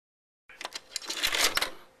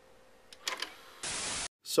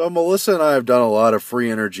So Melissa and I have done a lot of free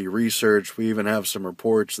energy research. We even have some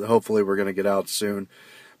reports that hopefully we're going to get out soon.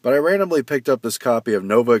 But I randomly picked up this copy of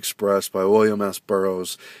Nova Express by William S.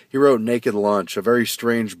 Burroughs. He wrote Naked Lunch, a very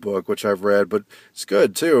strange book, which I've read, but it's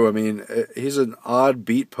good too. I mean, he's an odd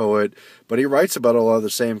beat poet, but he writes about a lot of the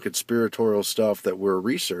same conspiratorial stuff that we're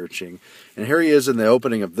researching. And here he is in the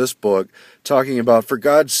opening of this book talking about, for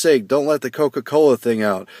God's sake, don't let the Coca-Cola thing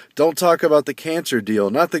out. Don't talk about the cancer deal,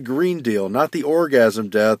 not the green deal, not the orgasm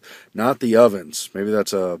death, not the ovens. Maybe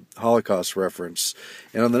that's a Holocaust reference.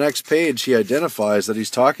 And on the next page, he identifies that he's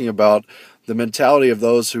talking about the mentality of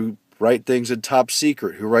those who write things in top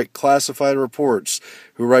secret, who write classified reports,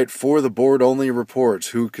 who write for the board only reports,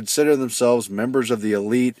 who consider themselves members of the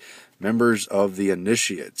elite, members of the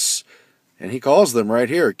initiates. And he calls them right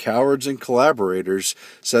here, cowards and collaborators,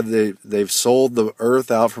 said they've sold the earth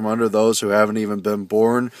out from under those who haven't even been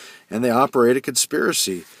born, and they operate a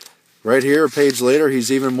conspiracy. Right here, a page later,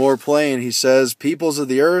 he's even more plain. He says, peoples of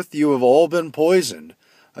the earth, you have all been poisoned.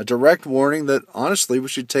 A direct warning that, honestly, we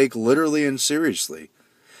should take literally and seriously.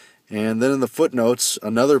 And then in the footnotes,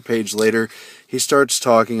 another page later, he starts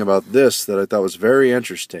talking about this that I thought was very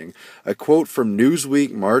interesting. A quote from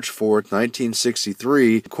Newsweek, March 4th,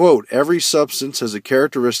 1963, quote, every substance has a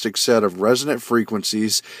characteristic set of resonant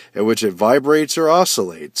frequencies at which it vibrates or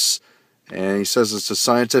oscillates. And he says it's a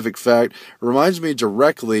scientific fact. Reminds me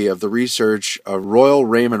directly of the research of Royal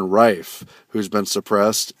Raymond Rife, who's been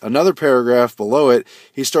suppressed. Another paragraph below it,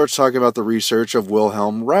 he starts talking about the research of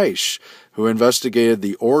Wilhelm Reich, who investigated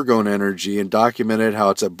the orgone energy and documented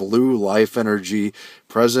how it's a blue life energy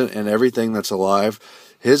present in everything that's alive.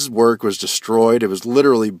 His work was destroyed. It was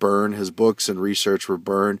literally burned. His books and research were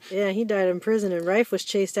burned. Yeah, he died in prison, and Rife was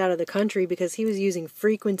chased out of the country because he was using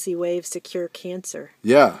frequency waves to cure cancer.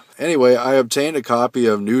 Yeah. Anyway, I obtained a copy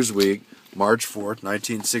of Newsweek, March 4th,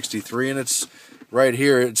 1963, and it's right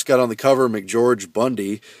here. It's got on the cover McGeorge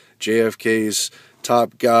Bundy, JFK's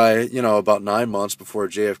top guy, about 9 months before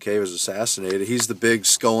JFK was assassinated. He's the big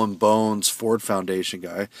skull and bones Ford Foundation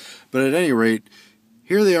guy. But at any rate,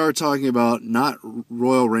 here they are talking about not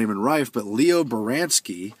Royal Raymond Rife, but Leo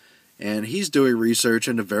Baranski, and he's doing research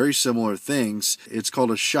into very similar things. It's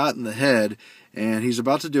called A Shot in the Head, and he's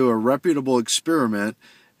about to do a reputable experiment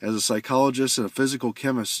as a psychologist and a physical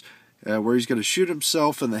chemist where he's going to shoot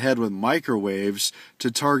himself in the head with microwaves to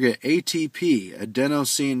target ATP,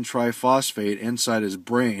 adenosine triphosphate, inside his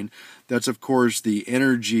brain. That's, of course, the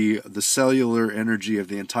energy, the cellular energy of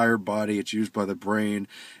the entire body. It's used by the brain,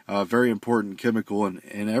 very important chemical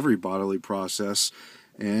in every bodily process.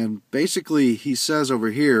 And basically, he says over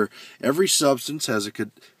here, every substance has a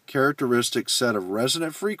characteristic set of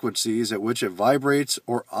resonant frequencies at which it vibrates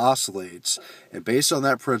or oscillates. And based on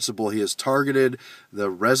that principle, he has targeted the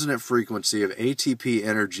resonant frequency of ATP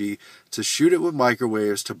energy to shoot it with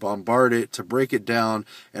microwaves, to bombard it, to break it down,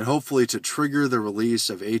 and hopefully to trigger the release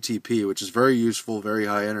of ATP, which is very useful, very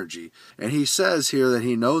high energy. And he says here that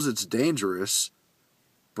he knows it's dangerous.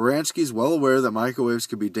 Baranski's well aware that microwaves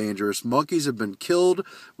can be dangerous. Monkeys have been killed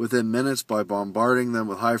within minutes by bombarding them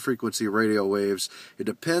with high-frequency radio waves. It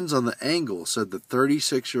depends on the angle, said the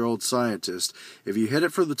 36-year-old scientist. If you hit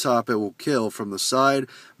it from the top, it will kill. From the side,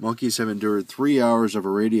 monkeys have endured 3 hours of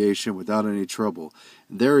irradiation without any trouble.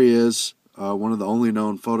 And there he is, one of the only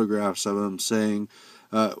known photographs of him saying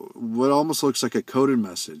what almost looks like a coded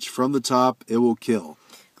message. From the top, it will kill.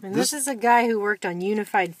 And this is a guy who worked on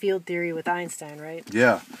unified field theory with Einstein, right?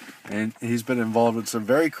 Yeah, and he's been involved in some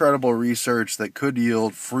very credible research that could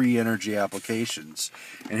yield free energy applications.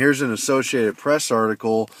 And here's an Associated Press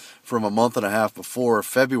article from a month and a half before,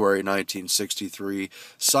 February 1963.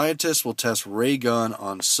 Scientists will test ray gun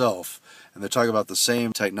on self. And they're talking about the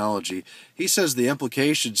same technology. He says the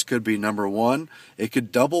implications could be, number one, it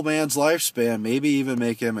could double man's lifespan, maybe even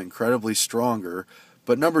make him incredibly stronger.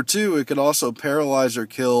 But number two, it could also paralyze or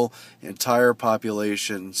kill entire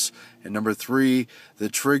populations. And number three, the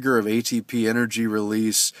trigger of ATP energy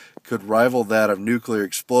release could rival that of nuclear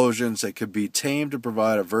explosions that could be tamed to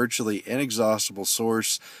provide a virtually inexhaustible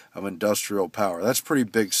source of industrial power. That's pretty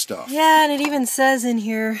big stuff. Yeah, and it even says in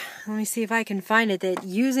here, let me see if I can find it, that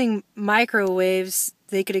using microwaves,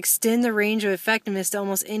 they could extend the range of effectiveness to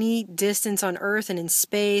almost any distance on Earth and in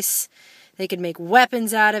space. They could make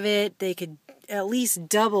weapons out of it. They could at least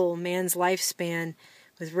double man's lifespan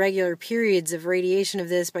with regular periods of radiation of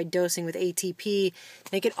this by dosing with ATP.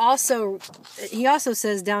 They could also, he also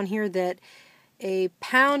says down here that a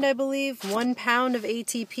pound, I believe, 1 pound of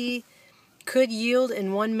ATP could yield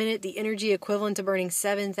in 1 minute the energy equivalent to burning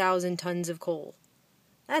 7,000 tons of coal.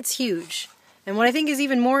 That's huge. And what I think is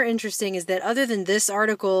even more interesting is that other than this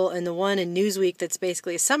article and the one in Newsweek that's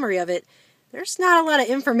basically a summary of it, there's not a lot of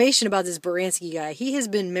information about this Baranski guy. He has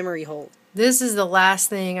been memory hole. This is the last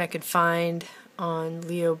thing I could find on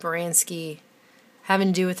Leo Baranski, having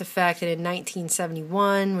to do with the fact that in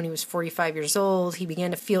 1971, when he was 45 years old, he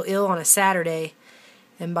began to feel ill on a Saturday,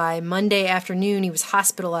 and by Monday afternoon he was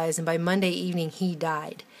hospitalized, and by Monday evening he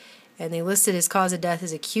died. And they listed his cause of death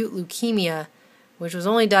as acute leukemia, which was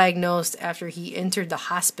only diagnosed after he entered the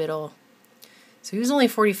hospital. So he was only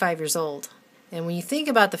 45 years old. And when you think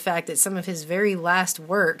about the fact that some of his very last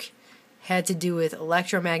work had to do with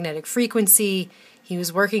electromagnetic frequency, he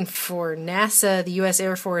was working for NASA, the U.S.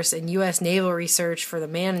 Air Force, and U.S. Naval Research for the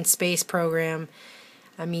Manned in Space program.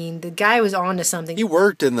 I mean, the guy was on to something. He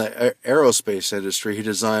worked in the aerospace industry. He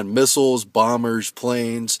designed missiles, bombers,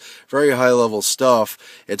 planes, very high-level stuff.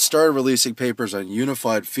 It started releasing papers on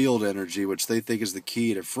unified field energy, which they think is the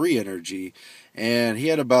key to free energy. And he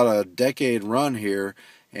had about a decade run here,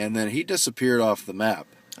 and then he disappeared off the map.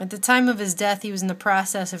 At the time of his death, he was in the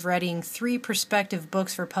process of writing 3 prospective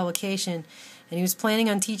books for publication, and he was planning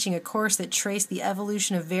on teaching a course that traced the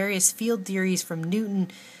evolution of various field theories from Newton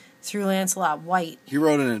through Lancelot Whyte. He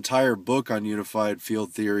wrote an entire book on unified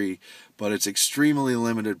field theory, but it's extremely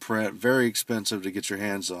limited print, very expensive to get your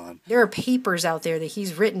hands on. There are papers out there that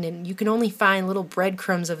he's written, and you can only find little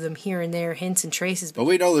breadcrumbs of them here and there, hints and traces. But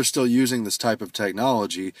we know they're still using this type of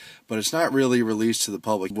technology, but it's not really released to the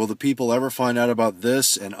public. Will the people ever find out about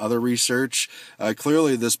this and other research?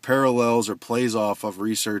 Clearly this parallels or plays off of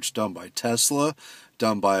research done by Tesla,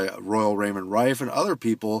 done by Royal Raymond Rife, and other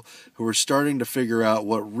people who are starting to figure out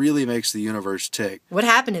what really makes the universe tick. What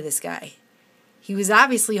happened to this guy? He was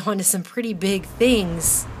obviously onto some pretty big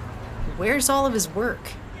things. Where's all of his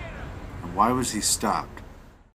work? And why was he stopped?